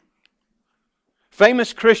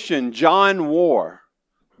Famous Christian John Warr,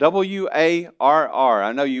 Warr.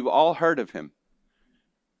 I know you've all heard of him.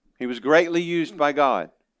 He was greatly used by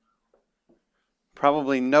God.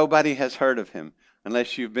 Probably nobody has heard of him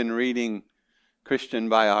unless you've been reading Christian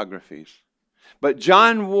biographies. But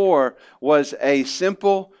John Warr was a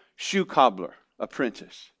simple shoe cobbler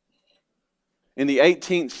apprentice in the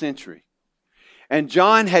 18th century. And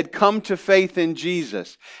John had come to faith in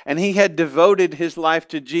Jesus, and he had devoted his life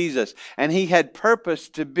to Jesus, and he had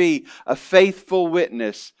purposed to be a faithful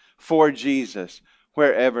witness for Jesus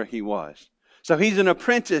wherever he was. So he's an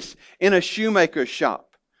apprentice in a shoemaker's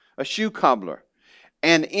shop, a shoe cobbler.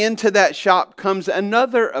 And into that shop comes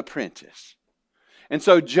another apprentice. And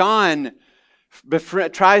so John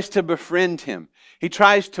tries to befriend him. He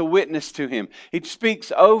tries to witness to him. He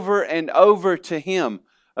speaks over and over to him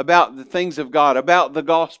about the things of God, about the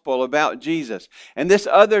gospel, about Jesus. And this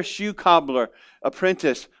other shoe cobbler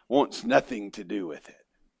apprentice wants nothing to do with it.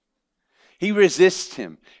 He resists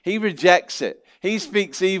him. He rejects it. He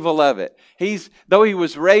speaks evil of it. Though he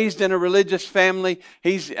was raised in a religious family,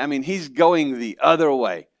 he's going the other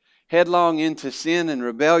way, headlong into sin and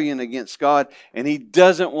rebellion against God, and he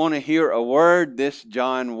doesn't want to hear a word this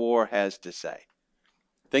John Warr has to say.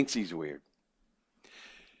 Thinks he's weird.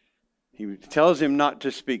 He tells him not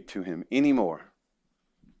to speak to him anymore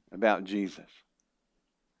about Jesus.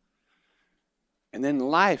 And then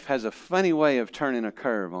life has a funny way of turning a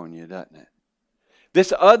curve on you, doesn't it?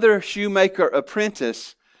 This other shoemaker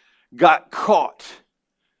apprentice got caught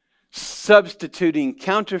substituting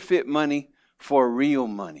counterfeit money for real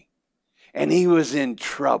money. And he was in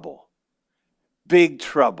trouble. Big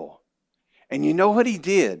trouble. And you know what he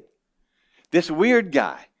did? This weird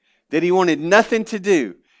guy that he wanted nothing to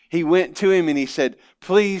do, he went to him and he said,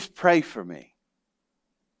 "Please pray for me."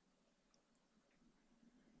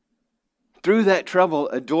 Through that trouble,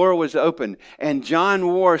 a door was opened, and John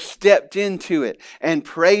Warr stepped into it and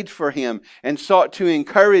prayed for him and sought to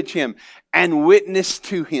encourage him and witness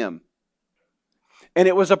to him. And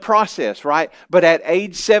it was a process, right? But at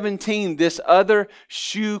age 17, this other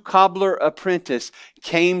shoe cobbler apprentice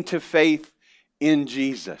came to faith in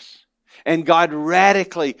Jesus. And God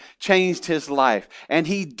radically changed his life. And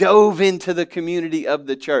he dove into the community of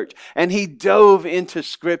the church. And he dove into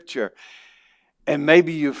Scripture. And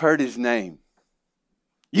maybe you've heard his name.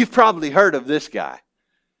 You've probably heard of this guy,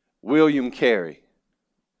 William Carey.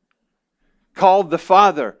 Called the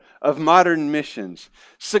father of modern missions.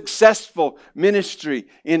 Successful ministry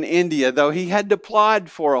in India, though he had to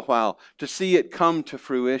plod for a while to see it come to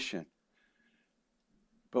fruition.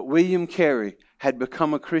 But William Carey had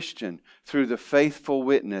become a Christian through the faithful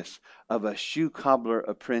witness of a shoe cobbler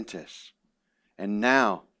apprentice. And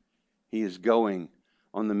now he is going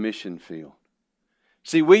on the mission field.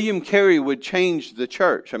 See, William Carey would change the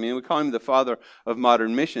church. We call him the father of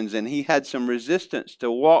modern missions, and he had some resistance to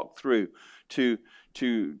walk through to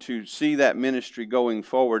see that ministry going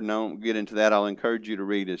forward. And I won't get into that. I'll encourage you to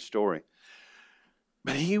read his story.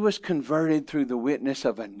 But he was converted through the witness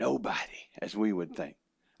of a nobody, as we would think.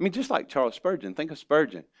 Just like Charles Spurgeon. Think of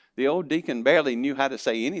Spurgeon. The old deacon barely knew how to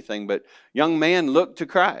say anything, but young man looked to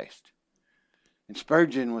Christ. And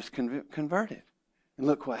Spurgeon was converted. And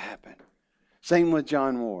look what happened. Same with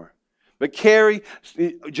John Warr. But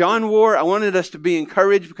John Warr, I wanted us to be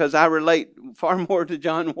encouraged because I relate far more to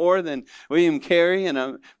John Warr than William Carey,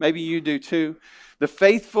 and maybe you do too. The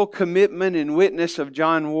faithful commitment and witness of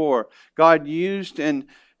John Warr, God used and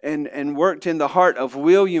worked in the heart of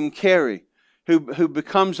William Carey, who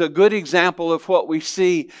becomes a good example of what we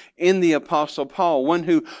see in the Apostle Paul. One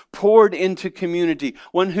who poured into community,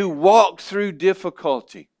 one who walked through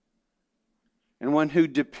difficulty, and one who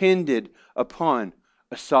depended upon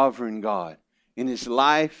a sovereign God in his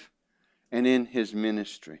life and in his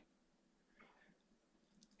ministry.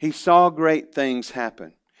 He saw great things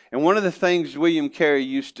happen. And one of the things William Carey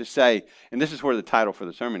used to say, and this is where the title for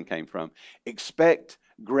the sermon came from, expect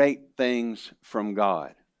great things from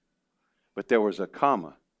God. But there was a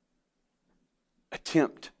comma.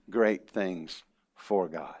 Attempt great things for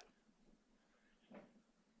God.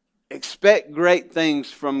 Expect great things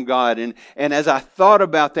from God. And as I thought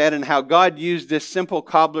about that and how God used this simple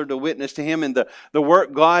cobbler to witness to him and the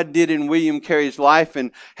work God did in William Carey's life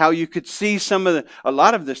and how you could see a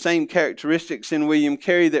lot of the same characteristics in William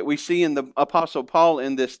Carey that we see in the Apostle Paul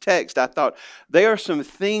in this text, I thought there are some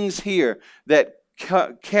things here that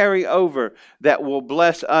carry over that will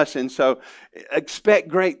bless us. And so expect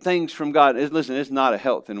great things from God. Listen, it's not a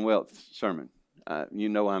health and wealth sermon. You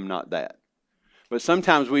know I'm not that. But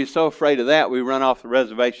sometimes we're so afraid of that, we run off the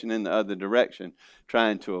reservation in the other direction,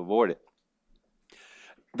 trying to avoid it.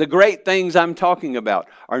 The great things I'm talking about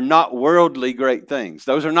are not worldly great things.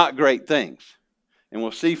 Those are not great things. And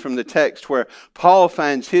we'll see from the text where Paul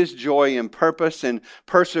finds his joy and purpose and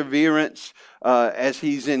perseverance as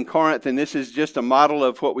he's in Corinth. And this is just a model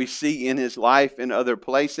of what we see in his life in other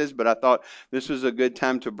places. But I thought this was a good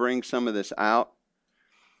time to bring some of this out.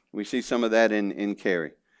 We see some of that in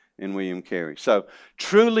Carey, in William Carey. So,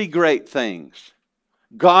 truly great things,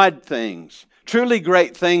 God things. Truly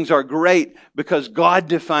great things are great because God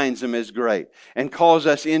defines them as great and calls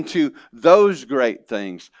us into those great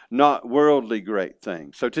things, not worldly great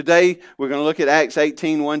things. So today we're going to look at Acts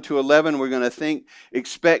 18, 1 to 11. We're going to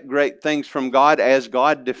expect great things from God as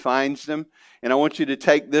God defines them. And I want you to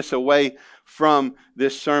take this away from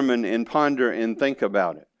this sermon and ponder and think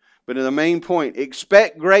about it. But in the main point,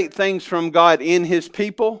 expect great things from God in His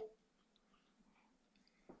people,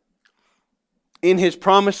 in His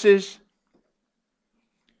promises,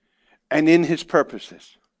 and in His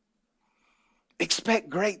purposes. Expect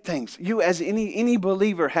great things. You, as any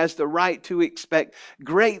believer, has the right to expect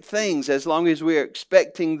great things as long as we are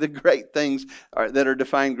expecting the great things that are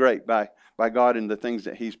defined great by God and the things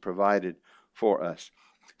that He's provided for us.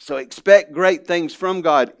 So expect great things from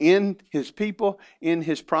God in His people, in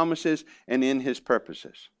His promises, and in His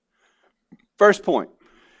purposes. First point,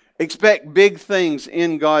 expect big things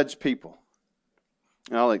in God's people.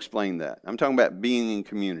 And I'll explain that. I'm talking about being in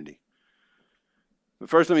community. But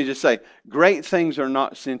first, let me just say, great things are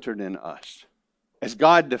not centered in us. As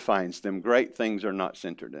God defines them, great things are not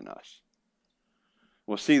centered in us.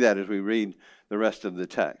 We'll see that as we read the rest of the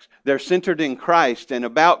text. They're centered in Christ and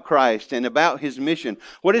about His mission.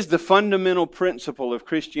 What is the fundamental principle of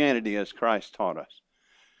Christianity as Christ taught us?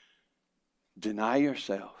 Deny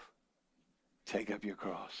yourself, take up your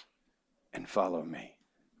cross, and follow me.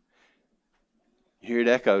 You hear it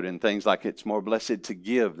echoed in things like it's more blessed to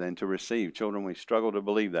give than to receive. Children, we struggle to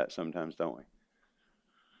believe that sometimes, don't we?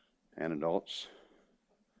 And adults.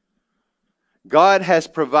 God has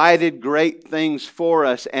provided great things for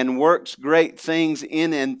us and works great things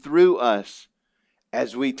in and through us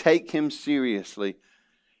as we take Him seriously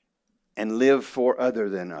and live for other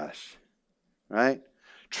than us. Right?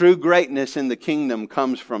 True greatness in the kingdom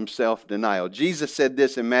comes from self-denial. Jesus said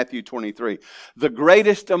this in Matthew 23. The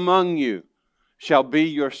greatest among you shall be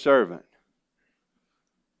your servant.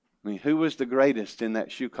 I mean, who was the greatest in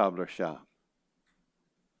that shoe cobbler shop?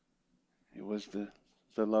 It was the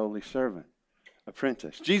lowly servant,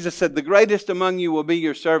 apprentice. Jesus said, the greatest among you will be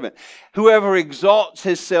your servant. Whoever exalts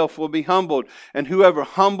himself will be humbled, and whoever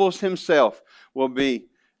humbles himself will be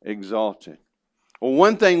exalted. Well,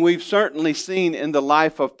 one thing we've certainly seen in the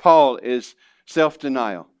life of Paul is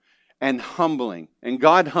self-denial and humbling, and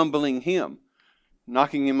God humbling him.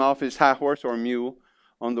 Knocking him off his high horse or mule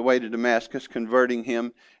on the way to Damascus, converting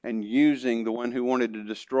him, and using the one who wanted to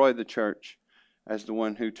destroy the church as the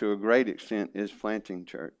one who, to a great extent, is planting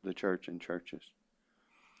the church and churches.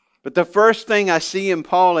 But the first thing I see in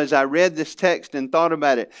Paul as I read this text and thought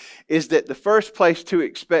about it is that the first place to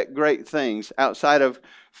expect great things outside of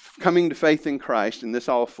coming to faith in Christ, and this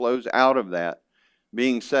all flows out of that,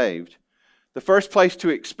 being saved, the first place to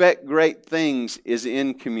expect great things is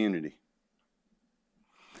in community.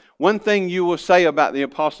 One thing you will say about the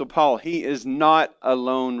Apostle Paul, he is not a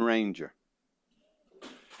lone ranger.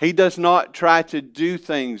 He does not try to do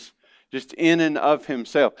things just in and of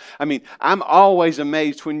himself. I mean, I'm always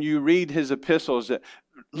amazed when you read his epistles that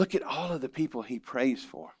look at all of the people he prays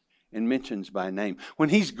for and mentions by name. When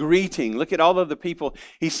he's greeting, look at all of the people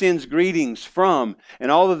he sends greetings from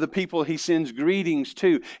and all of the people he sends greetings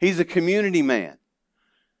to. He's a community man.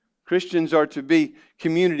 Christians are to be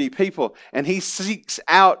community people, and he seeks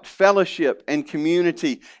out fellowship and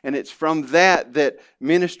community, and it's from that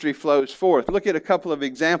ministry flows forth. Look at a couple of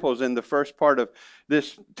examples in the first part of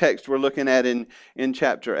this text we're looking at in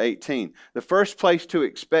chapter 18. The first place to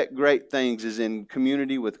expect great things is in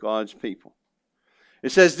community with God's people.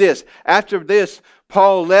 It says this, after this,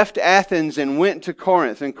 Paul left Athens and went to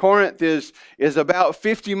Corinth. And Corinth is about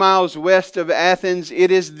 50 miles west of Athens. It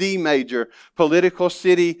is the major political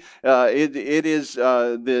city. It is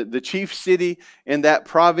the chief city in that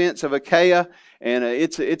province of Achaia. And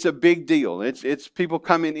it's a big deal. It's people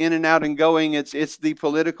coming in and out and going. It's the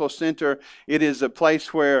political center. It is a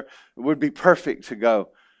place where it would be perfect to go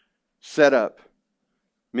set up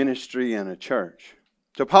ministry and a church.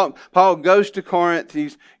 So Paul goes to Corinth.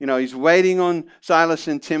 He's waiting on Silas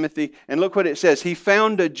and Timothy. And look what it says. He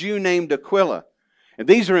found a Jew named Aquila. And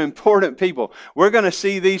these are important people. We're going to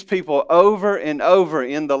see these people over and over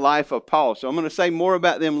in the life of Paul. So I'm going to say more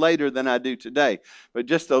about them later than I do today. But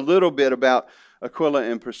just a little bit about Aquila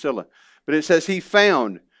and Priscilla. But it says he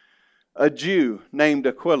found a Jew named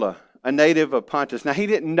Aquila, a native of Pontus. Now, he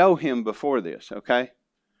didn't know him before this, okay?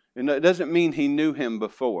 And it doesn't mean he knew him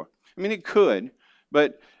before. I mean, it could,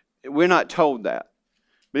 but we're not told that.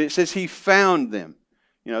 But it says he found them.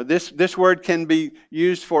 You know, this word can be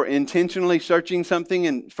used for intentionally searching something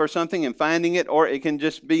and for something and finding it, or it can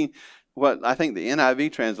just be what I think the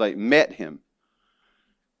NIV translate, met him.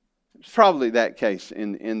 It's probably that case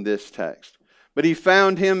in this text. But he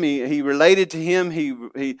found him, he related to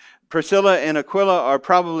him. Priscilla and Aquila are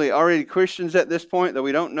probably already Christians at this point, though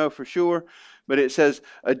we don't know for sure. But it says,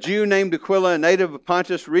 a Jew named Aquila, a native of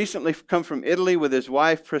Pontus, recently come from Italy with his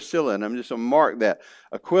wife Priscilla. And I'm just going to mark that.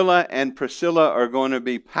 Aquila and Priscilla are going to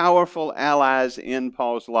be powerful allies in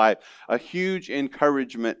Paul's life, a huge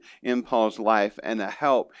encouragement in Paul's life and a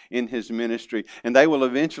help in his ministry. And they will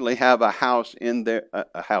eventually have a house in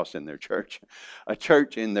their church, a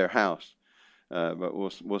church in their house. But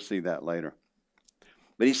we'll see that later.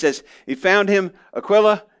 But he says he found him,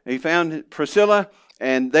 Aquila, he found Priscilla,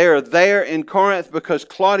 and they are there in Corinth because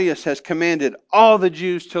Claudius has commanded all the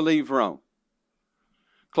Jews to leave Rome.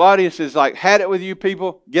 Claudius is like, had it with you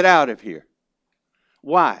people, get out of here.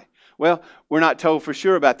 Why? Well, we're not told for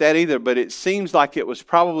sure about that either, but it seems like it was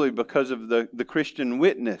probably because of the Christian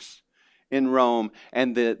witness in Rome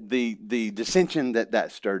and the dissension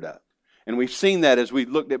that stirred up. And we've seen that as we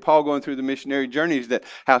looked at Paul going through the missionary journeys, that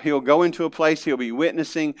how he'll go into a place, he'll be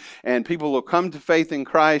witnessing, and people will come to faith in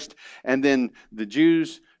Christ. And then the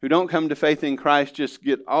Jews who don't come to faith in Christ just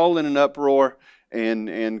get all in an uproar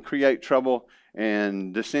and create trouble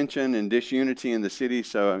and dissension and disunity in the city.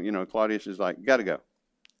 So, Claudius is like, got to go,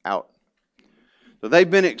 out. So they've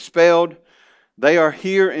been expelled. They are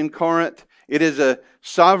here in Corinth. It is a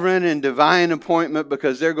sovereign and divine appointment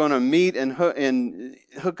because they're going to meet and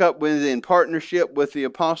hook up with in partnership with the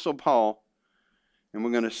Apostle Paul. And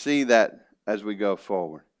we're going to see that as we go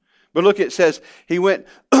forward. But look, it says he went,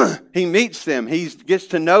 he meets them, he gets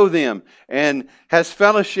to know them and has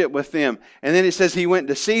fellowship with them. And then it says he went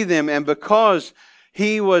to see them, and because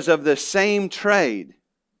he was of the same trade,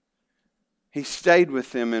 he stayed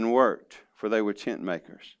with them and worked, for they were tent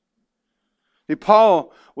makers.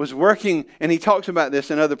 Paul was working, and he talks about this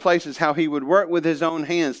in other places, how he would work with his own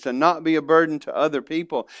hands to not be a burden to other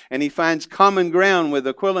people. And he finds common ground with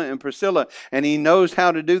Aquila and Priscilla, and he knows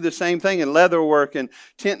how to do the same thing in leather work and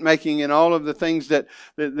tent making and all of the things that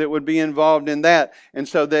would be involved in that. And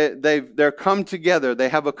so they're come together. They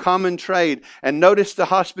have a common trade. And notice the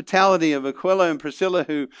hospitality of Aquila and Priscilla,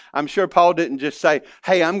 who I'm sure Paul didn't just say,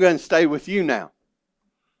 hey, I'm going to stay with you now.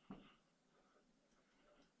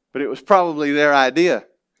 But it was probably their idea.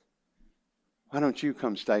 Why don't you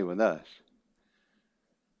come stay with us?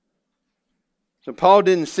 So Paul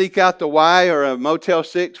didn't seek out the Y or a Motel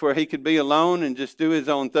 6 where he could be alone and just do his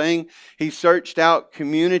own thing. He searched out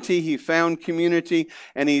community. He found community.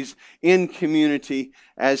 And he's in community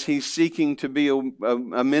as he's seeking to be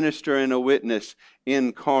a minister and a witness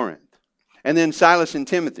in Corinth. And then Silas and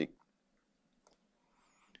Timothy.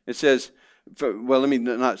 It says, well, let me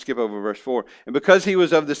not skip over verse 4. And because he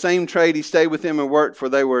was of the same trade, he stayed with them and worked, for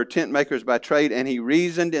they were tent makers by trade. And he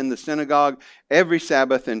reasoned in the synagogue every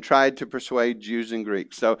Sabbath and tried to persuade Jews and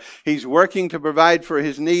Greeks. So he's working to provide for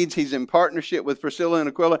his needs. He's in partnership with Priscilla and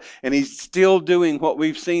Aquila, and he's still doing what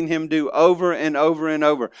we've seen him do over and over and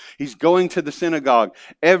over. He's going to the synagogue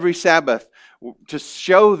every Sabbath to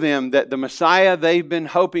show them that the Messiah they've been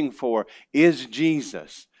hoping for is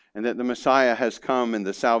Jesus, and that the Messiah has come and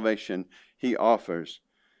the salvation he offers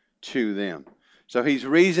to them. So he's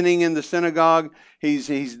reasoning in the synagogue.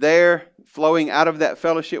 He's there flowing out of that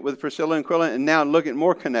fellowship with Priscilla and Aquila. And now look at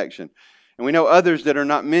more connection. And we know others that are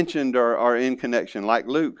not mentioned are in connection, like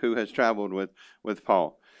Luke, who has traveled with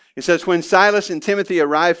Paul. It says, when Silas and Timothy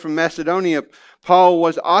arrived from Macedonia, Paul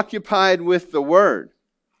was occupied with the word,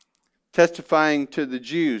 testifying to the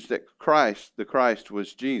Jews that the Christ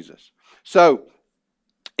was Jesus. So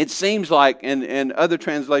it seems like, and other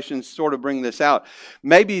translations sort of bring this out,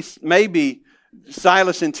 maybe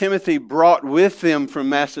Silas and Timothy brought with them from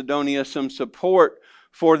Macedonia some support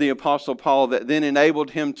for the Apostle Paul that then enabled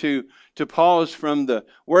him to pause from the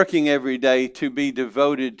working every day to be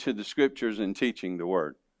devoted to the Scriptures and teaching the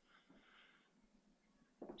Word.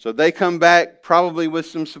 So they come back probably with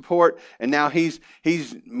some support, and now he's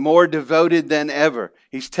more devoted than ever.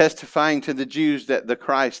 He's testifying to the Jews that the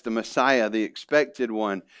Christ, the Messiah, the expected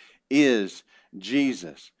one, is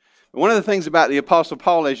Jesus. One of the things about the Apostle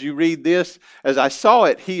Paul, as you read this, as I saw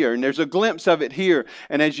it here, and there's a glimpse of it here,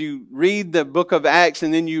 and as you read the book of Acts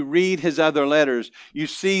and then you read his other letters, you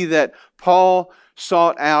see that Paul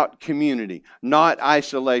sought out community, not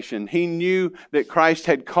isolation. He knew that Christ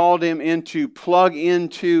had called him in to plug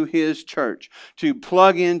into his church, to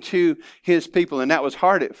plug into his people. And that was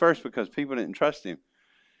hard at first because people didn't trust him.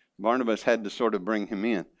 Barnabas had to sort of bring him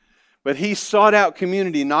in. But he sought out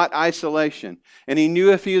community, not isolation. And he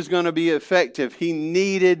knew if he was going to be effective, he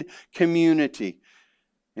needed community.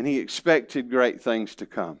 And he expected great things to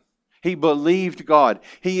come. He believed God.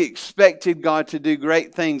 He expected God to do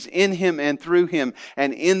great things in him and through him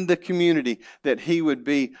and in the community that he would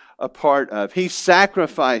be a part of. He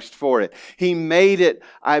sacrificed for it. He made it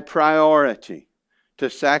a priority to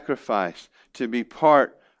sacrifice, to be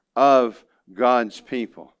part of God's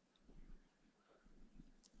people.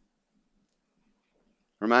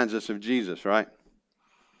 Reminds us of Jesus, right?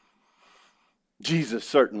 Jesus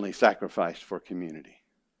certainly sacrificed for community.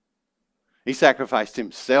 He sacrificed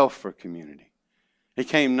himself for community. He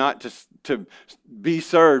came not to be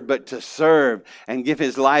served, but to serve and give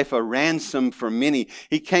his life a ransom for many.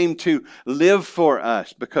 He came to live for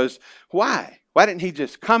us because why? Why didn't he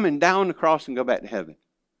just come and down the cross and go back to heaven?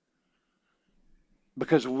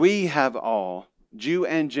 Because we have all, Jew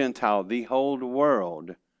and Gentile, the whole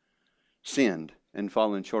world, sinned and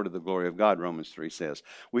fallen short of the glory of God, Romans 3 says.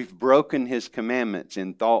 We've broken his commandments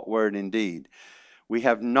in thought, word, and deed. We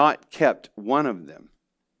have not kept one of them.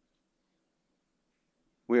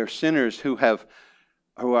 We are sinners who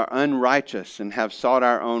are unrighteous and have sought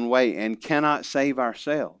our own way and cannot save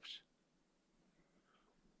ourselves.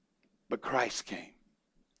 But Christ came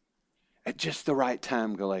at just the right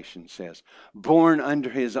time, Galatians says, born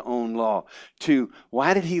under his own law.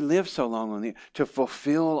 Why did he live so long on the earth? To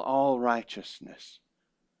fulfill all righteousness,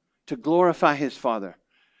 to glorify his Father,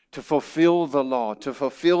 to fulfill the law, to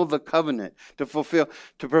fulfill the covenant, to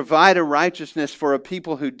provide a righteousness for a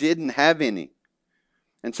people who didn't have any.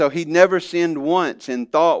 And so he never sinned once in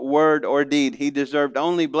thought, word, or deed. He deserved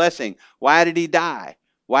only blessing. Why did he die?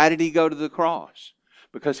 Why did he go to the cross?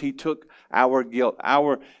 Because he took our guilt.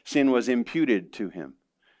 Our sin was imputed to him.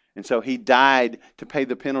 And so he died to pay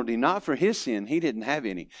the penalty, not for his sin. He didn't have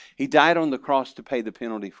any. He died on the cross to pay the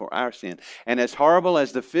penalty for our sin. And as horrible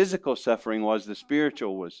as the physical suffering was, the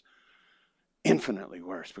spiritual was infinitely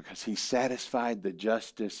worse because he satisfied the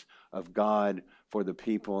justice of God for the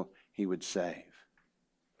people he would save.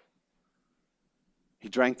 He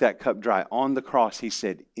drank that cup dry. On the cross, he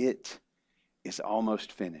said, "It is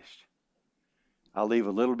almost finished. I'll leave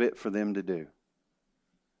a little bit for them to do.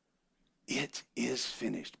 It is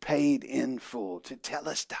finished, paid in full, to tell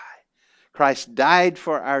us die." Christ died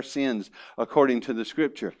for our sins according to the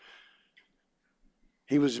Scripture.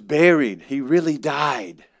 He was buried. He really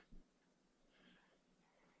died.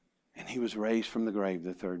 And he was raised from the grave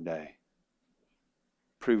the third day,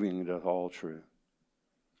 proving it all true.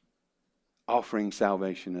 Offering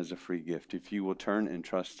salvation as a free gift if you will turn and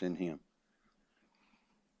trust in him.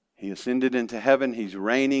 He ascended into heaven. He's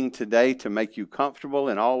reigning today to make you comfortable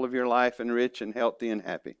in all of your life and rich and healthy and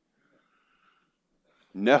happy.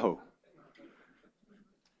 No.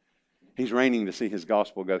 He's reigning to see his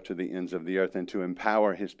gospel go to the ends of the earth and to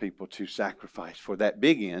empower his people to sacrifice for that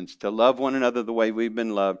big ends, to love one another the way we've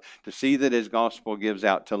been loved, to see that his gospel gives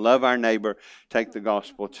out, to love our neighbor, take the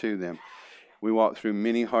gospel to them. We walk through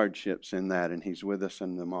many hardships in that, and he's with us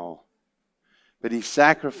in them all. But he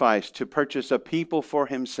sacrificed to purchase a people for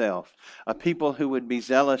himself, a people who would be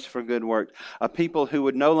zealous for good work, a people who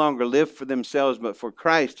would no longer live for themselves, but for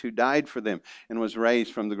Christ who died for them and was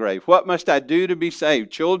raised from the grave. What must I do to be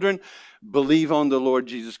saved? Children, believe on the Lord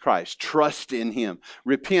Jesus Christ. Trust in him.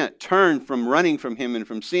 Repent. Turn from running from him and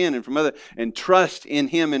from sin and from other, and trust in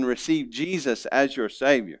him and receive Jesus as your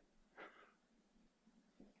Savior.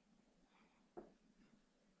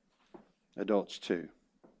 Adults too.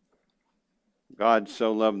 God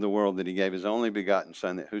so loved the world that he gave his only begotten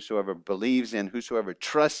Son, that whosoever believes in, whosoever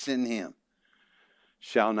trusts in him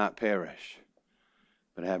shall not perish,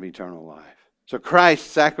 but have eternal life. So Christ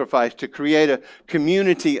sacrificed to create a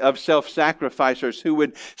community of self-sacrificers who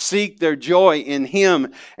would seek their joy in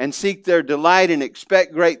him and seek their delight and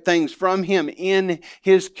expect great things from him in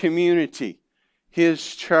his community,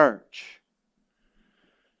 his church.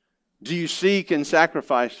 Do you seek and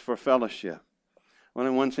sacrifice for fellowship? Well,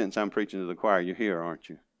 in one sense, I'm preaching to the choir. You're here, aren't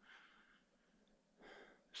you?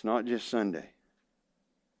 It's not just Sunday.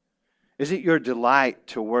 Is it your delight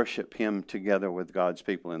to worship him together with God's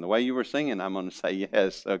people? And the way you were singing, I'm going to say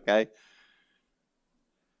yes, okay?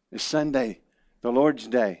 Is Sunday, the Lord's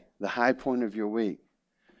Day, the high point of your week?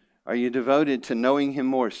 Are you devoted to knowing Him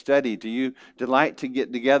more? Study. Do you delight to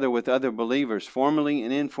get together with other believers, formally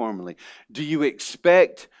and informally? Do you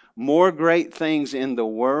expect more great things in the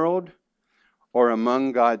world or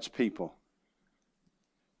among God's people?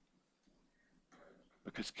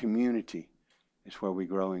 Because community is where we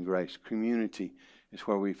grow in grace. Community is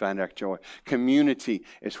where we find our joy. Community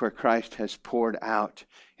is where Christ has poured out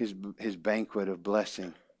His banquet of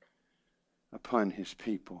blessing upon His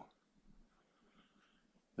people.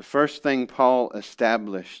 The first thing Paul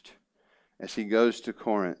established as he goes to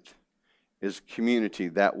Corinth is community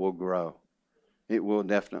that will grow. It will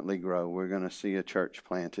definitely grow. We're going to see a church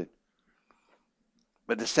planted.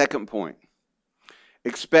 But the second point,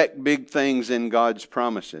 expect big things in God's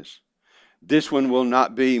promises. This one will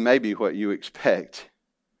not be maybe what you expect.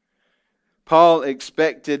 Paul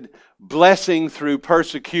expected blessing through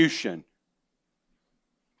persecution.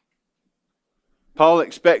 Paul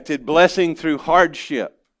expected blessing through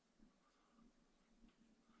hardship.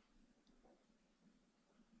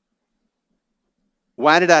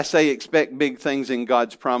 Why did I say expect big things in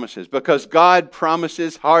God's promises? Because God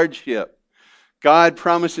promises hardship. God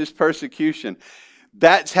promises persecution.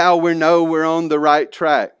 That's how we know we're on the right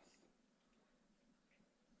track.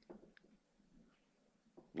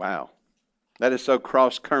 Wow. That is so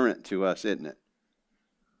cross-current to us, isn't it?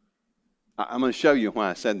 I'm going to show you why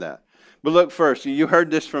I said that. But look first, you hear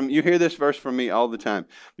this verse from me all the time.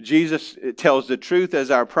 Jesus tells the truth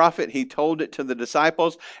as our prophet. He told it to the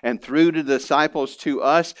disciples, and through the disciples to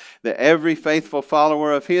us, that every faithful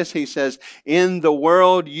follower of His, He says, in the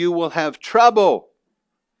world you will have trouble.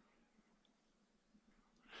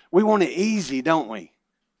 We want it easy, don't we?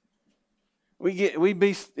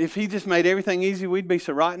 If He just made everything easy, we'd be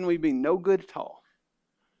so rotten, we'd be no good at all.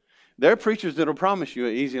 There are preachers that'll promise you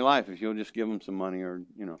an easy life if you'll just give them some money or.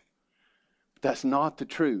 That's not the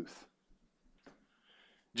truth.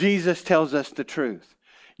 Jesus tells us the truth.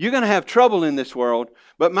 You're going to have trouble in this world,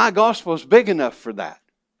 but my gospel is big enough for that.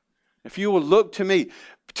 If you will look to me,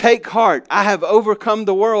 take heart. I have overcome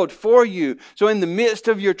the world for you. So in the midst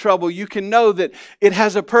of your trouble, you can know that it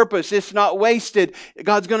has a purpose. It's not wasted.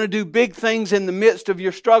 God's going to do big things in the midst of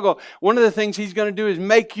your struggle. One of the things He's going to do is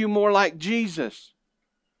make you more like Jesus.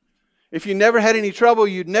 If you never had any trouble,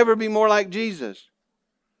 you'd never be more like Jesus.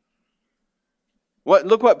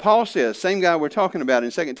 Look what Paul says, same guy we're talking about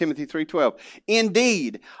in 2 Timothy 3:12.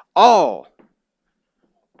 Indeed, all,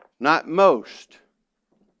 not most,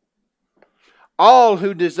 all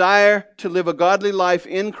who desire to live a godly life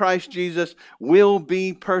in Christ Jesus will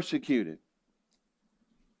be persecuted.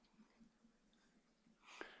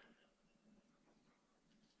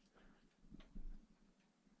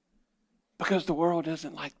 Because the world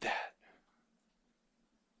doesn't like that.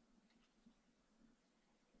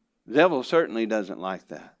 The devil certainly doesn't like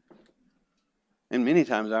that. And many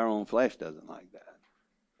times our own flesh doesn't like that.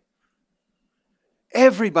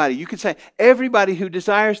 Everybody, you could say, everybody who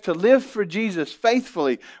desires to live for Jesus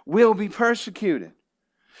faithfully will be persecuted.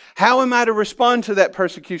 How am I to respond to that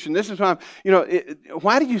persecution? This is why,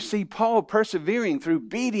 why do you see Paul persevering through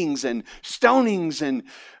beatings and stonings and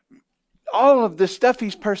all of the stuff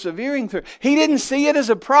he's persevering through? He didn't see it as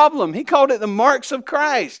a problem. He called it the marks of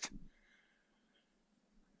Christ.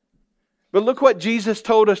 But look what Jesus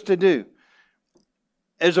told us to do.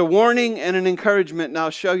 As a warning and an encouragement, and I'll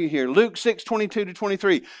show you here. Luke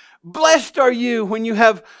 6:22-23. Blessed are you when you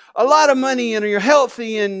have a lot of money and you're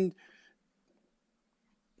healthy and...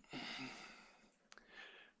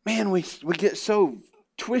 Man, we get so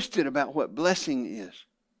twisted about what blessing is.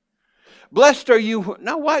 Blessed are you...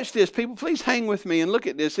 Now watch this, people. Please hang with me and look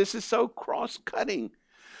at this. This is so cross-cutting.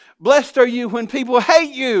 Blessed are you when people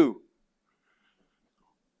hate you.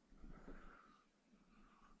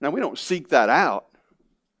 Now, we don't seek that out,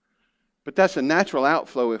 but that's a natural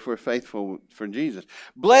outflow if we're faithful for Jesus.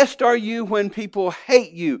 Blessed are you when people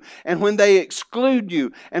hate you, and when they exclude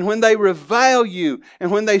you, and when they revile you, and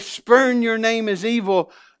when they spurn your name as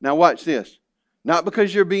evil. Now, watch this. Not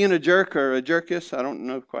because you're being a jerk or a jerkus, I don't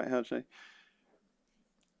know quite how to say.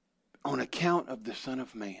 On account of the Son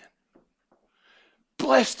of Man.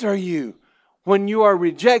 Blessed are you when you are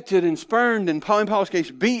rejected and spurned, and in Paul's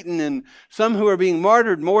case, beaten, and some who are being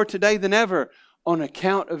martyred more today than ever on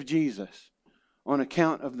account of Jesus, on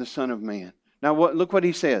account of the Son of Man. Now look what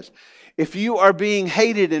he says. If you are being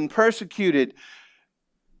hated and persecuted,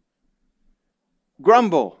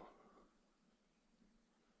 grumble.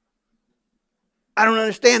 I don't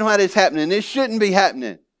understand why this is happening. This shouldn't be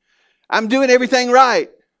happening. I'm doing everything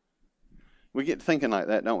right. We get thinking like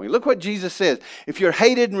that, don't we? Look what Jesus says. If you're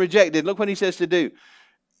hated and rejected, look what He says to do.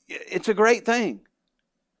 It's a great thing.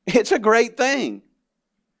 It's a great thing.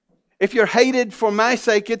 If you're hated for my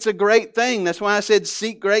sake, it's a great thing. That's why I said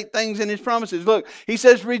seek great things in His promises. Look, He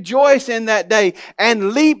says, rejoice in that day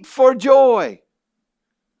and leap for joy.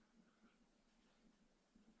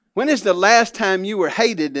 When is the last time you were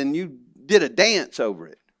hated and you did a dance over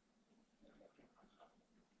it?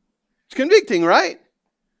 It's convicting, right?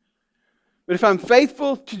 But if I'm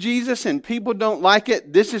faithful to Jesus and people don't like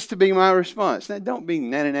it, this is to be my response. Now, don't be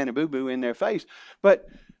nanny boo-boo in their face, but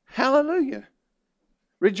hallelujah.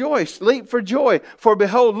 Rejoice, leap for joy. For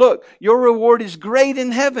behold, look, your reward is great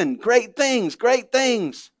in heaven. Great things, great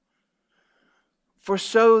things. For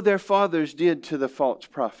so their fathers did to the false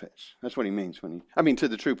prophets. That's what he means to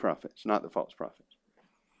the true prophets, not the false prophets.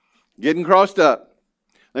 Getting crossed up.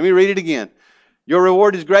 Let me read it again. Your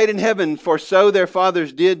reward is great in heaven, for so their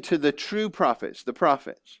fathers did to the true prophets, the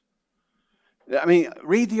prophets.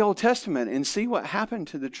 Read the Old Testament and see what happened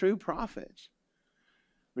to the true prophets.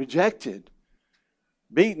 Rejected,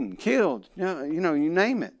 beaten, killed, you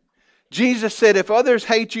name it. Jesus said, if others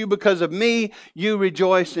hate you because of me, you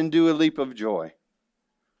rejoice and do a leap of joy.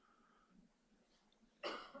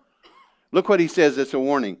 Look what he says, it's a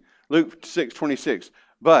warning. Luke 6:26.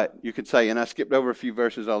 But, you could say, and I skipped over a few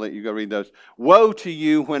verses, I'll let you go read those. Woe to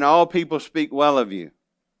you when all people speak well of you.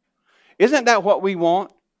 Isn't that what we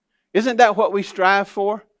want? Isn't that what we strive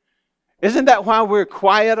for? Isn't that why we're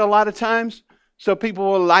quiet a lot of times? So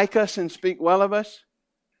people will like us and speak well of us?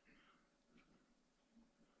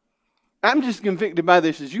 I'm just convicted by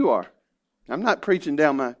this as you are. I'm not preaching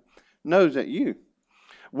down my nose at you.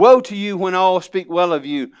 Woe to you when all speak well of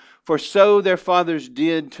you, for so their fathers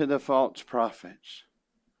did to the false prophets.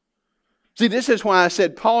 See, this is why I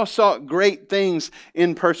said Paul sought great things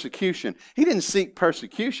in persecution. He didn't seek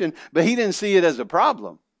persecution, but he didn't see it as a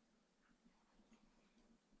problem.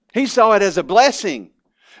 He saw it as a blessing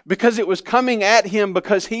because it was coming at him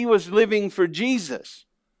because he was living for Jesus.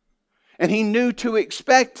 And he knew to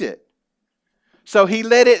expect it. So he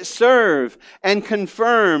let it serve and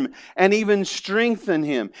confirm and even strengthen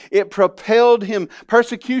him. It propelled him.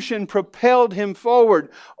 Persecution propelled him forward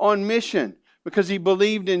on mission because he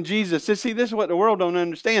believed in Jesus. See, this is what the world don't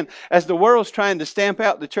understand. As the world's trying to stamp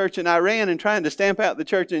out the church in Iran and trying to stamp out the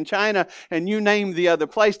church in China and you name the other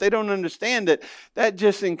place, they don't understand that that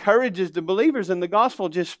just encourages the believers and the gospel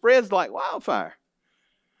just spreads like wildfire.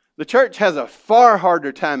 The church has a far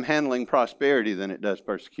harder time handling prosperity than it does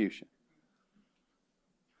persecution.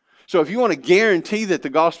 So if you want to guarantee that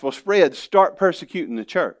the gospel spreads, start persecuting the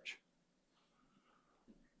church.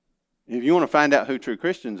 If you want to find out who true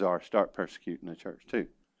Christians are, start persecuting the church too.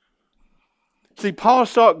 See, Paul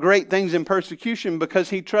sought great things in persecution because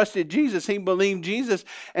he trusted Jesus. He believed Jesus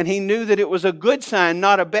and he knew that it was a good sign,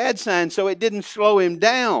 not a bad sign, so it didn't slow him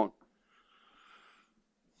down.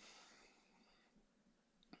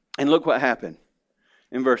 And look what happened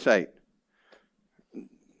in verse 8.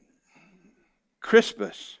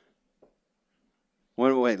 Crispus.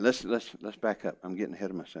 Wait, let's back up. I'm getting ahead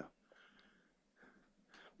of myself.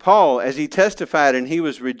 Paul, as he testified and he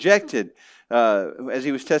was rejected, as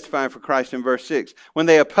he was testifying for Christ in verse 6, when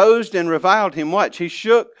they opposed and reviled him, watch, he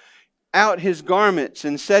shook out his garments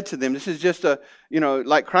and said to them, this is just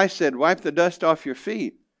like Christ said, wipe the dust off your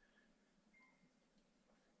feet.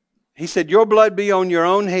 He said, your blood be on your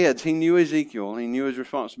own heads. He knew Ezekiel. He knew his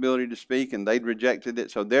responsibility to speak, and they'd rejected it,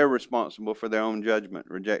 so they're responsible for their own judgment,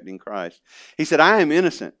 rejecting Christ. He said, I am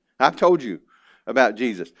innocent. I've told you about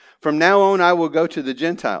Jesus. From now on, I will go to the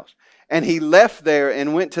Gentiles. And he left there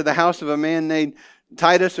and went to the house of a man named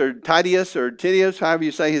Titius, however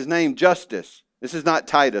you say his name, Justus. This is not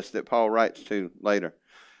Titus that Paul writes to later.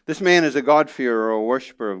 This man is a God-fearer or a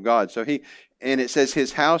worshiper of God. And it says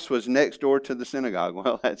his house was next door to the synagogue.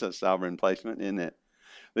 Well, that's a sovereign placement, isn't it?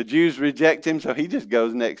 The Jews reject him, so he just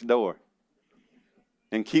goes next door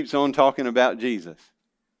and keeps on talking about Jesus.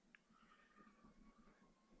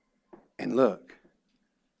 And look.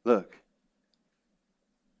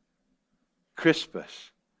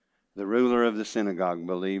 Crispus, the ruler of the synagogue,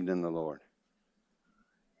 believed in the Lord.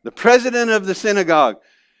 The president of the synagogue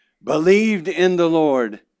believed in the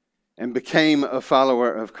Lord and became a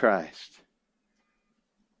follower of Christ,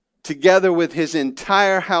 together with his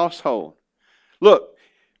entire household. Look,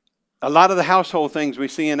 a lot of the household things we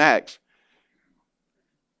see in Acts,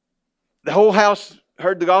 the whole house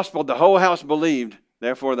heard the gospel, the whole house believed,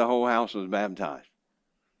 therefore the whole house was baptized.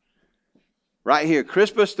 Right here,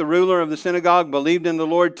 Crispus, the ruler of the synagogue, believed in the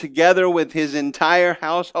Lord together with his entire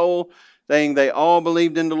household, saying they all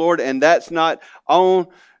believed in the Lord. And that's not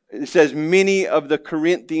all. It says many of the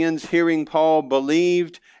Corinthians, hearing Paul,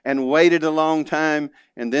 believed and waited a long time,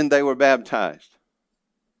 and then they were baptized.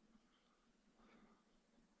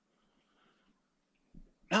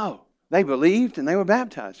 No, They believed and they were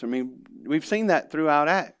baptized. I mean, we've seen that throughout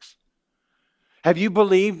Acts. Have you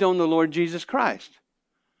believed on the Lord Jesus Christ?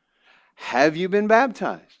 Have you been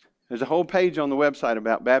baptized? There's a whole page on the website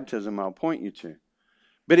about baptism I'll point you to.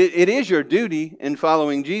 But it is your duty in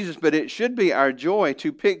following Jesus, but it should be our joy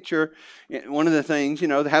to picture one of the things,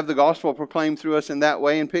 to have the gospel proclaimed through us in that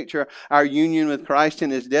way and picture our union with Christ in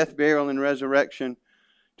His death, burial, and resurrection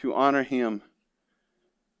to honor Him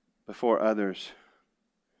before others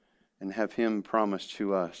and have Him promise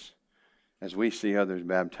to us as we see others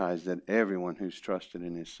baptized that everyone who's trusted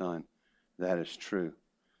in His Son, that is true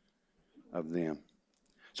of them.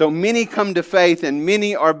 So many come to faith and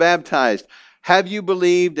many are baptized. Have you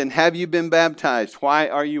believed and have you been baptized? Why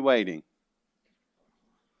are you waiting?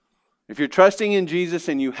 If you're trusting in Jesus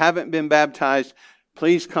and you haven't been baptized,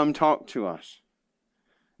 please come talk to us.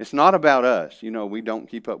 It's not about us. We don't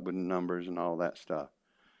keep up with numbers and all that stuff.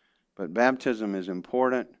 But baptism is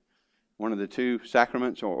important. One of the two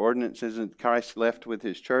sacraments or ordinances that Christ left with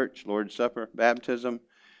His church, Lord's Supper, baptism.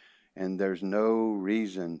 And there's no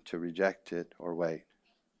reason to reject it or wait.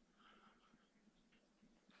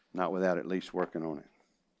 Not without at least working on it.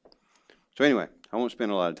 So anyway, I won't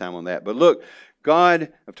spend a lot of time on that. But look,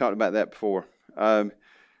 God, I've talked about that before.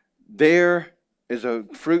 There is a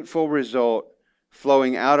fruitful result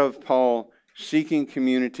flowing out of Paul seeking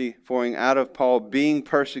community, flowing out of Paul being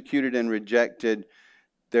persecuted and rejected.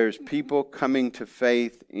 There's people coming to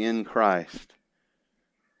faith in Christ.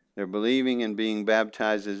 They're believing and being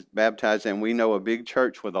baptized, and we know a big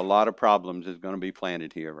church with a lot of problems is going to be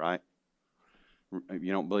planted here, right? If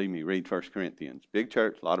you don't believe me, read 1 Corinthians. Big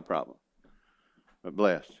church, a lot of problems, but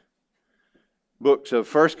blessed. Books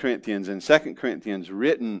of 1 Corinthians and 2 Corinthians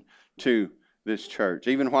written to this church.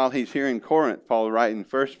 Even while he's here in Corinth, Paul writing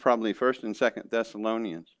probably 1st and 2nd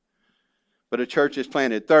Thessalonians. But a church is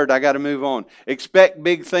planted. Third, I got to move on. Expect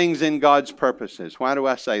big things in God's purposes. Why do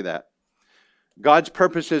I say that? God's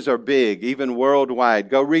purposes are big, even worldwide.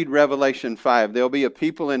 Go read Revelation 5. There'll be a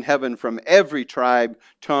people in heaven from every tribe,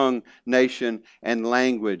 tongue, nation, and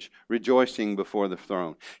language rejoicing before the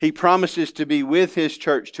throne. He promises to be with His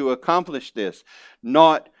church to accomplish this.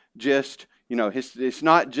 Not just, it's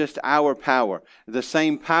not just our power. The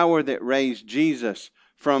same power that raised Jesus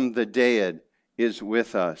from the dead is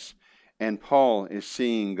with us. And Paul is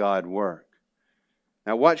seeing God work.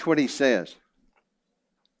 Now watch what he says.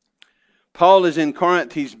 Paul is in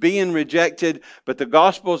Corinth. He's being rejected, but the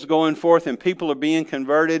gospel's going forth and people are being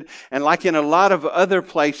converted. And like in a lot of other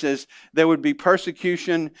places, there would be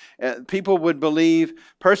persecution. People would believe,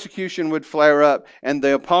 persecution would flare up, and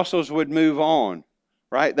the apostles would move on.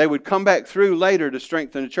 Right? They would come back through later to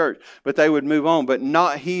strengthen the church, but they would move on, but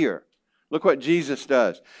not here. Look what Jesus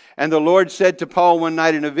does. And the Lord said to Paul one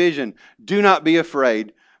night in a vision, "Do not be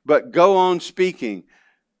afraid, but go on speaking.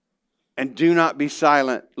 And do not be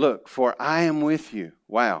silent. Look, for I am with you."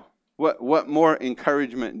 Wow. What more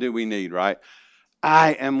encouragement do we need, right?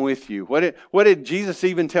 I am with you. What did Jesus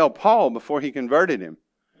even tell Paul before he converted him?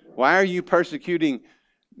 Why are you persecuting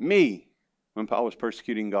me? When Paul was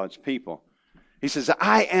persecuting God's people. He says,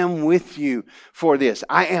 I am with you for this.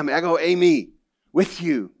 I go, Amy, with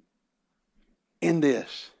you in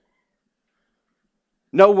this.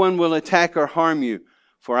 No one will attack or harm you.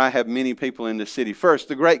 For I have many people in the city. First,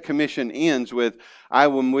 the Great Commission ends with, I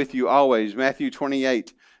am with you always. Matthew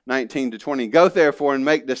 28:19-20. Go therefore and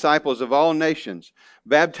make disciples of all nations,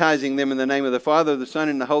 baptizing them in the name of the Father, the Son,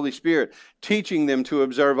 and the Holy Spirit, teaching them to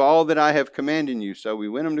observe all that I have commanded you. So we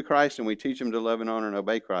win them to Christ and we teach them to love and honor and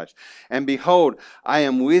obey Christ. And behold, I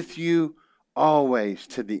am with you always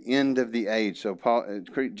to the end of the age. So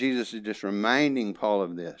Jesus is just reminding Paul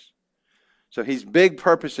of this. So he's big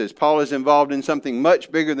purposes. Paul is involved in something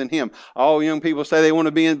much bigger than him. All young people say they want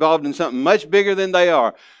to be involved in something much bigger than they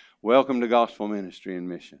are. Welcome to gospel ministry and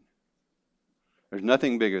mission. There's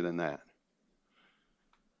nothing bigger than that.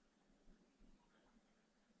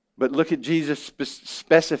 But look at Jesus'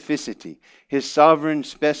 specificity, His sovereign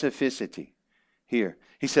specificity here.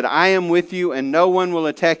 He said, I am with you and no one will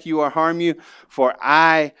attack you or harm you, for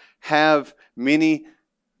I have many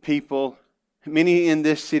in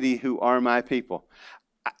this city who are my people.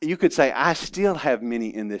 You could say, I still have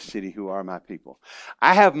many in this city who are my people.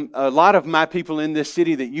 I have a lot of my people in this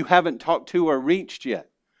city that you haven't talked to or reached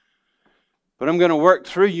yet. But I'm going to work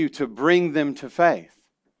through you to bring them to faith.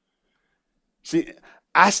 See,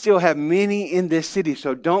 I still have many in this city,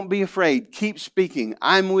 so don't be afraid. Keep speaking.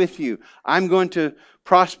 I'm with you. I'm going to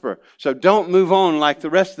prosper. So don't move on like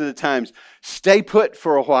the rest of the times. Stay put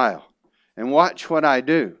for a while and watch what I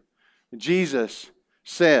do. Jesus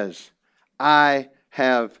says, I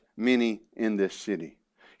have many in this city.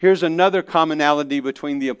 Here's another commonality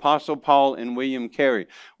between the Apostle Paul and William Carey.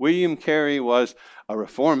 William Carey was a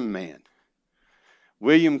reformed man.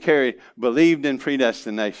 William Carey believed in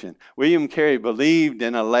predestination. William Carey believed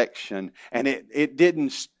in election. And it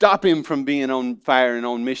didn't stop him from being on fire and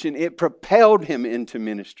on mission. It propelled him into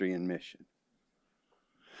ministry and mission.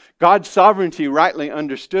 God's sovereignty, rightly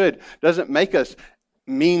understood, doesn't make us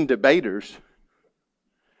mean debaters.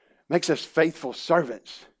 It makes us faithful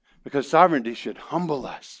servants. Because sovereignty should humble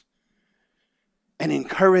us and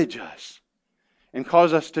encourage us and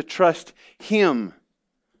cause us to trust Him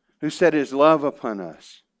who set His love upon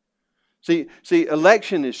us. See,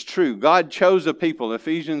 election is true. God chose a people,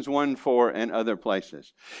 Ephesians 1:4 and other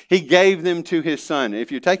places. He gave them to His Son.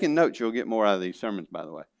 If you're taking notes, you'll get more out of these sermons, by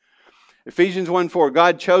the way. Ephesians 1:4,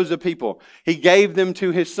 God chose a people. He gave them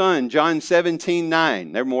to His Son. John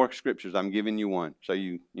 17:9. There are more scriptures. I'm giving you one. So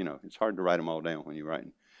you know, it's hard to write them all down when you're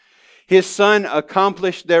writing. His Son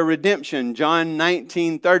accomplished their redemption. John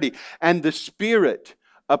 19:30. And the Spirit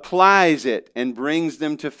applies it and brings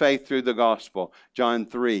them to faith through the gospel. John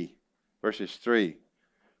 3, verses 3,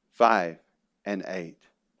 5, and 8.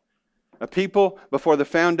 A people before the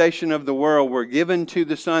foundation of the world were given to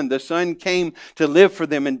the Son. The Son came to live for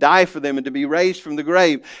them and die for them and to be raised from the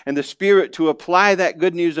grave. And the Spirit to apply that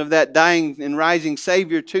good news of that dying and rising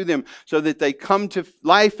Savior to them so that they come to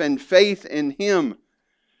life and faith in Him.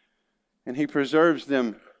 And He preserves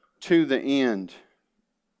them to the end.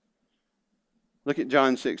 Look at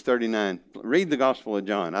John 6:39. Read the Gospel of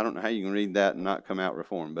John. I don't know how you can read that and not come out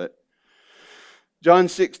reformed, but John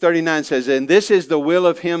 6:39 says, and this is the will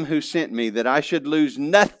of Him who sent me, that I should lose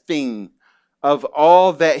nothing of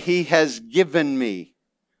all that He has given me,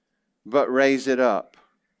 but raise it up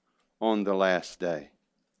on the last day.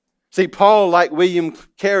 See, Paul, like William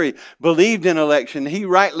Carey, believed in election. He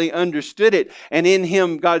rightly understood it. And in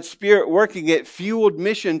him, God's Spirit working it fueled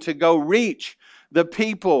mission to go reach the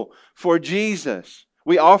people for Jesus.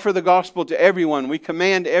 We offer the gospel to everyone. We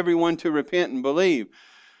command everyone to repent and believe.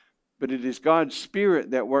 But it is God's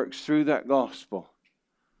Spirit that works through that gospel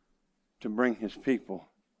to bring His people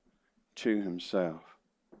to Himself.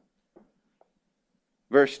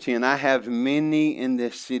 Verse 10, I have many in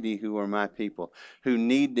this city who are my people, who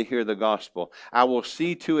need to hear the gospel. I will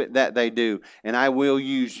see to it that they do, and I will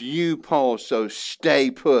use you, Paul, so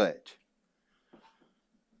stay put.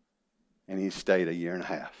 And he stayed a year and a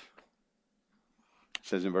half. It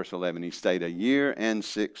says in verse 11, he stayed a year and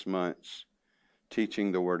 6 months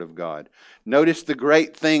teaching the Word of God. Notice the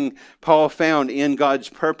great thing Paul found in God's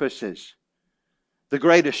purposes. The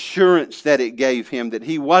great assurance that it gave him that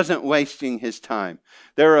he wasn't wasting his time.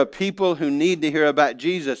 There are people who need to hear about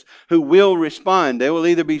Jesus who will respond. They will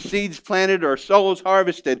either be seeds planted or souls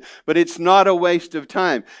harvested, but it's not a waste of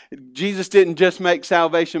time. Jesus didn't just make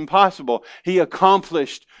salvation possible. He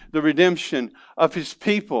accomplished the redemption of His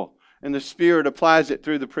people, and the Spirit applies it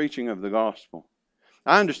through the preaching of the gospel.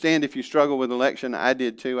 I understand if you struggle with election. I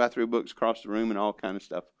did too. I threw books across the room and all kind of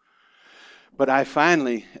stuff. But I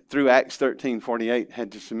finally, through Acts 13:48,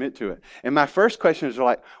 had to submit to it. And my first questions were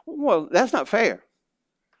like, well, that's not fair.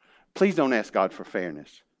 Please don't ask God for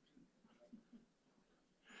fairness.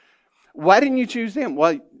 Why didn't you choose them?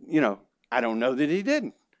 Well, I don't know that He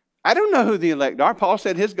didn't. I don't know who the elect are. Paul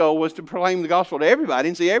said his goal was to proclaim the gospel to everybody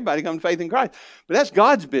and see everybody come to faith in Christ. But that's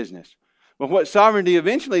God's business. But what sovereignty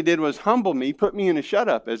eventually did was humble me, put me in a shut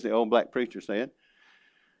up, as the old black preacher said.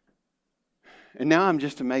 And now I'm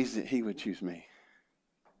just amazed that He would choose me.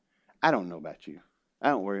 I don't know about you.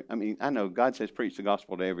 I don't worry. I know God says preach the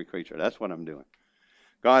gospel to every creature. That's what I'm doing.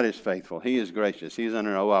 God is faithful. He is gracious. He is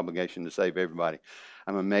under no obligation to save everybody.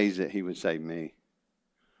 I'm amazed that He would save me.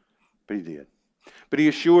 But He did. But He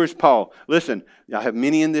assures Paul, listen, I have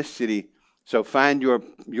many in this city, so find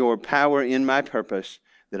your power in my purpose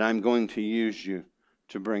that I'm going to use you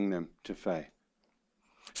to bring them to faith.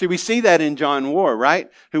 See, we see that in John War, right?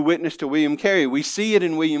 Who witnessed to William Carey. We see it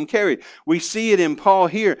in William Carey. We see it in Paul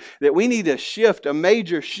here, that we need a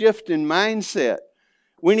major shift in mindset.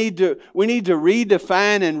 We need to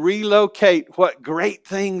redefine and relocate what great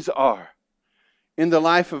things are in the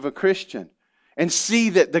life of a Christian and see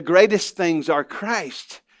that the greatest things are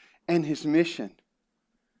Christ and His mission.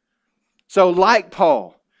 So like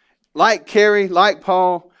Paul, like Carey, like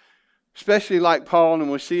Paul, especially like Paul, and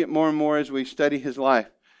we'll see it more and more as we study his life,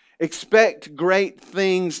 expect great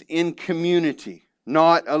things in community,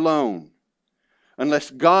 not alone.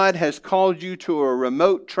 Unless God has called you to a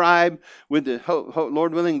remote tribe with,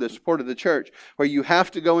 Lord willing, the support of the church, where you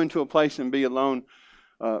have to go into a place and be alone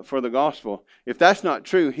for the gospel. If that's not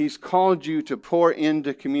true, He's called you to pour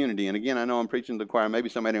into community. And again, I know I'm preaching to the choir. Maybe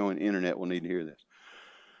somebody on the internet will need to hear this.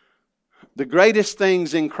 The greatest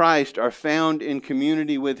things in Christ are found in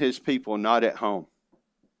community with His people, not at home.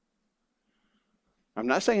 I'm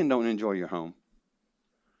not saying don't enjoy your home.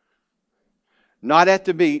 Not at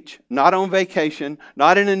the beach, not on vacation,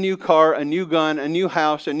 not in a new car, a new gun, a new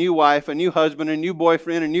house, a new wife, a new husband, a new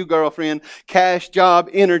boyfriend, a new girlfriend, cash, job,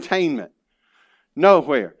 entertainment.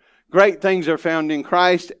 Nowhere. Great things are found in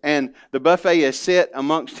Christ, and the buffet is set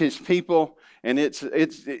amongst His people, and it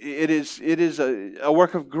is a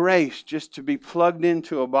work of grace just to be plugged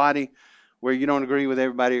into a body where you don't agree with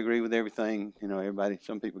everybody, agree with everything. You know, everybody.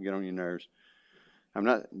 Some people get on your nerves.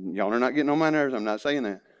 Y'all are not getting on my nerves. I'm not saying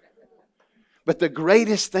that. But the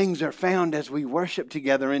greatest things are found as we worship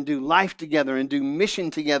together and do life together and do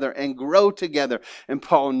mission together and grow together. And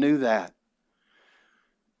Paul knew that.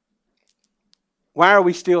 Why are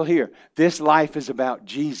we still here? This life is about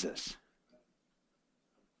Jesus.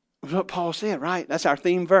 That's what Paul said, right? That's our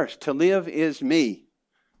theme verse. To live is me.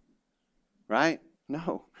 Right?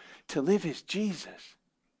 No. To live is Jesus.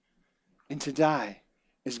 And to die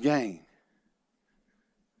is gain.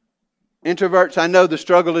 Introverts, I know the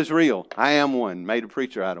struggle is real. I am one. Made a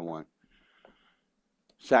preacher out of one.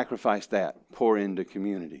 Sacrifice that. Pour into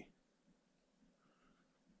community.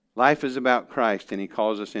 Life is about Christ, and He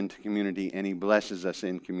calls us into community, and He blesses us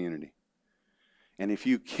in community. And if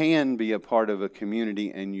you can be a part of a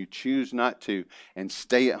community and you choose not to and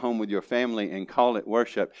stay at home with your family and call it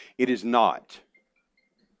worship, it is not.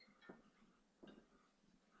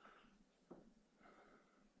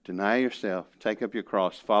 Deny yourself, take up your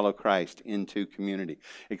cross, follow Christ into community.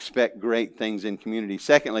 Expect great things in community.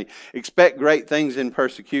 Secondly, expect great things in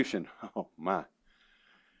persecution. Oh my.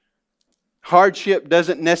 Hardship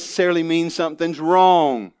doesn't necessarily mean something's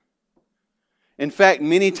wrong. In fact,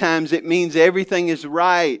 many times it means everything is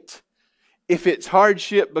right. If it's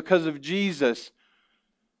hardship because of Jesus,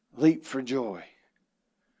 leap for joy.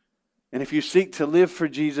 And if you seek to live for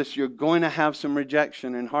Jesus, you're going to have some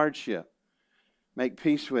rejection and hardship. Make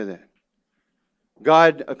peace with it.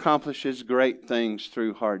 God accomplishes great things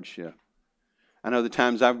through hardship. I know the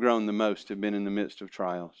times I've grown the most have been in the midst of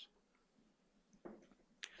trials.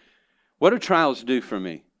 What do trials do for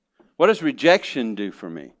me? What does rejection do for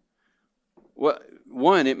me? Well,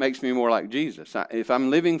 one, it makes me more like Jesus. If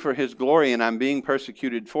I'm living for His glory and I'm being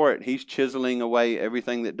persecuted for it, He's chiseling away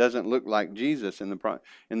everything that doesn't look like Jesus in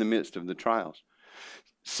the midst of the trials.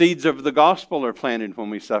 Seeds of the gospel are planted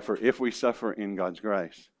when we suffer, if we suffer in God's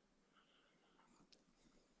grace.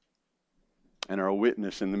 And are a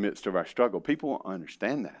witness in the midst of our struggle. People won't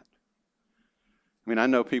understand that. I mean, I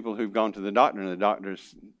know people who've gone to the doctor and the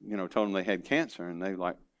doctors, told them they had cancer, and they're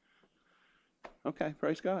like, okay,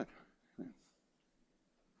 praise God.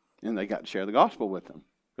 And they got to share the gospel with them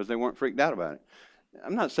because they weren't freaked out about it.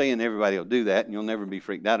 I'm not saying everybody will do that and you'll never be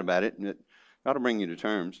freaked out about it, and it ought to bring you to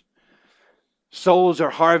terms. Souls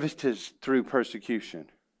are harvested through persecution.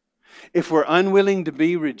 If we're unwilling to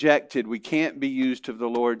be rejected, we can't be used of the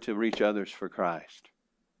Lord to reach others for Christ.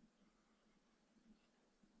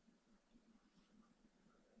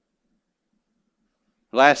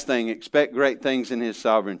 Last thing, expect great things in His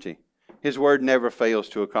sovereignty. His word never fails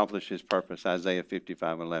to accomplish His purpose, Isaiah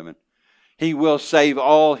 55:11. He will save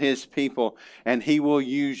all His people, and He will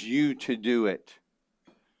use you to do it.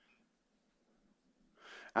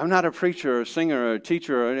 I'm not a preacher or a singer or a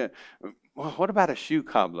teacher. Well, what about a shoe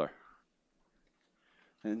cobbler?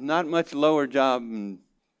 There's not much lower job and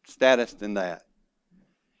status than that.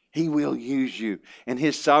 He will use you, and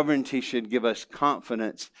His sovereignty should give us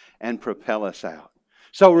confidence and propel us out.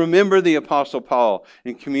 So remember the Apostle Paul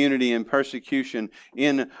in community and persecution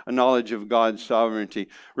in a knowledge of God's sovereignty.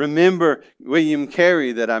 Remember William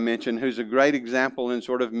Carey that I mentioned, who's a great example and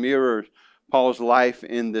sort of mirrors Paul's life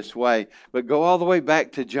in this way. But go all the way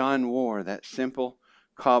back to John Warr, that simple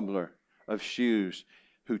cobbler of shoes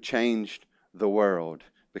who changed the world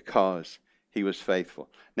because he was faithful.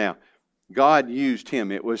 Now, God used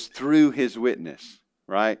him. It was through his witness,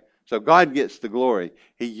 right? So God gets the glory.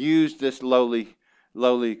 He used this lowly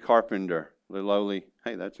carpenter,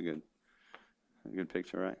 hey, that's a good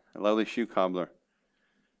picture, right? A lowly shoe cobbler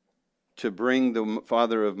to bring the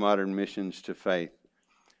father of modern missions to faith.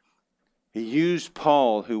 He used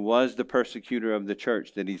Paul, who was the persecutor of the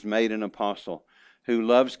church, that he's made an apostle, who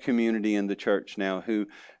loves community in the church now, who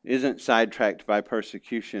isn't sidetracked by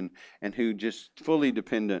persecution, and who just fully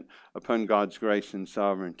dependent upon God's grace and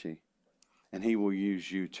sovereignty. And He will use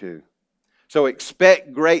you too. So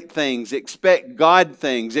expect great things, expect God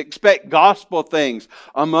things, expect gospel things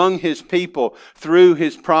among His people through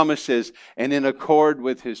His promises and in accord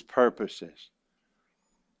with His purposes.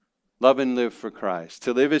 Love and live for Christ.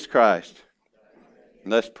 To live is Christ.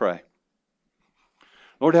 Let's pray.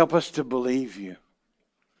 Lord, help us to believe you.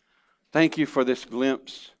 Thank you for this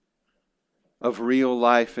glimpse of real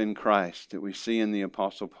life in Christ that we see in the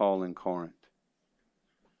Apostle Paul in Corinth.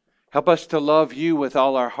 Help us to love you with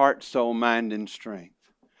all our heart, soul, mind, and strength.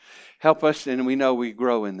 Help us, and we know we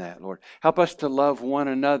grow in that, Lord. Help us to love one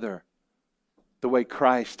another the way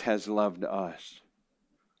Christ has loved us.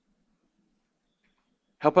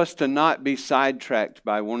 Help us to not be sidetracked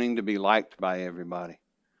by wanting to be liked by everybody.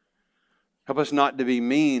 Help us not to be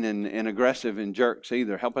mean and aggressive and jerks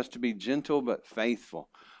either. Help us to be gentle but faithful,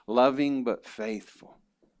 loving but faithful.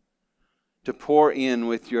 To pour in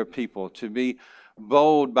with your people, to be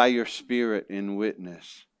bold by your Spirit in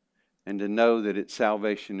witness, and to know that its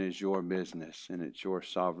salvation is your business and it's your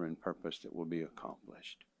sovereign purpose that will be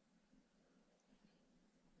accomplished.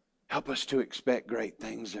 Help us to expect great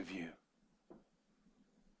things of you,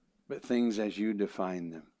 but things as you define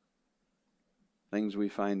them. Things we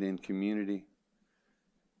find in community,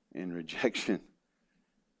 in rejection,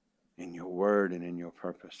 in your word, and in your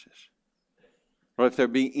purposes. Or if there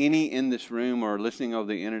be any in this room or listening over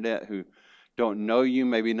the internet who don't know you,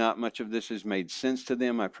 maybe not much of this has made sense to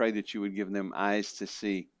them, I pray that you would give them eyes to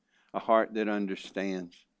see, a heart that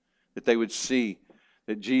understands, that they would see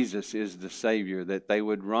that Jesus is the Savior, that they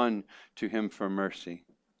would run to Him for mercy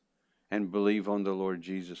and believe on the Lord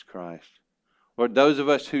Jesus Christ. Lord, those of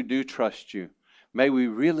us who do trust you, may we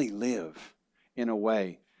really live in a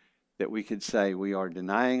way that we could say we are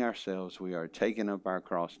denying ourselves, we are taking up our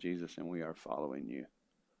cross, Jesus, and we are following you.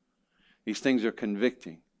 These things are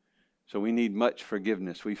convicting, so we need much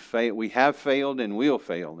forgiveness. We have failed and will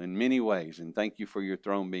fail in many ways, and thank you for your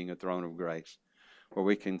throne being a throne of grace, where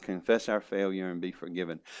we can confess our failure and be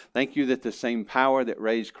forgiven. Thank you that the same power that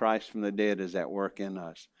raised Christ from the dead is at work in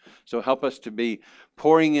us. So help us to be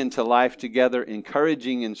pouring into life together,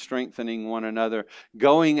 encouraging and strengthening one another,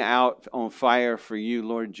 going out on fire for you,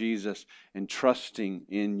 Lord Jesus, and trusting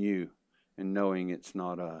in you and knowing it's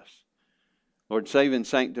not us. Lord, save and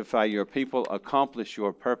sanctify your people, accomplish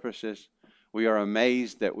your purposes. We are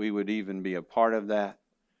amazed that we would even be a part of that.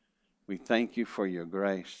 We thank you for your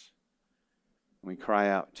grace. We cry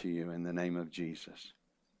out to you in the name of Jesus.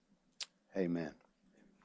 Amen.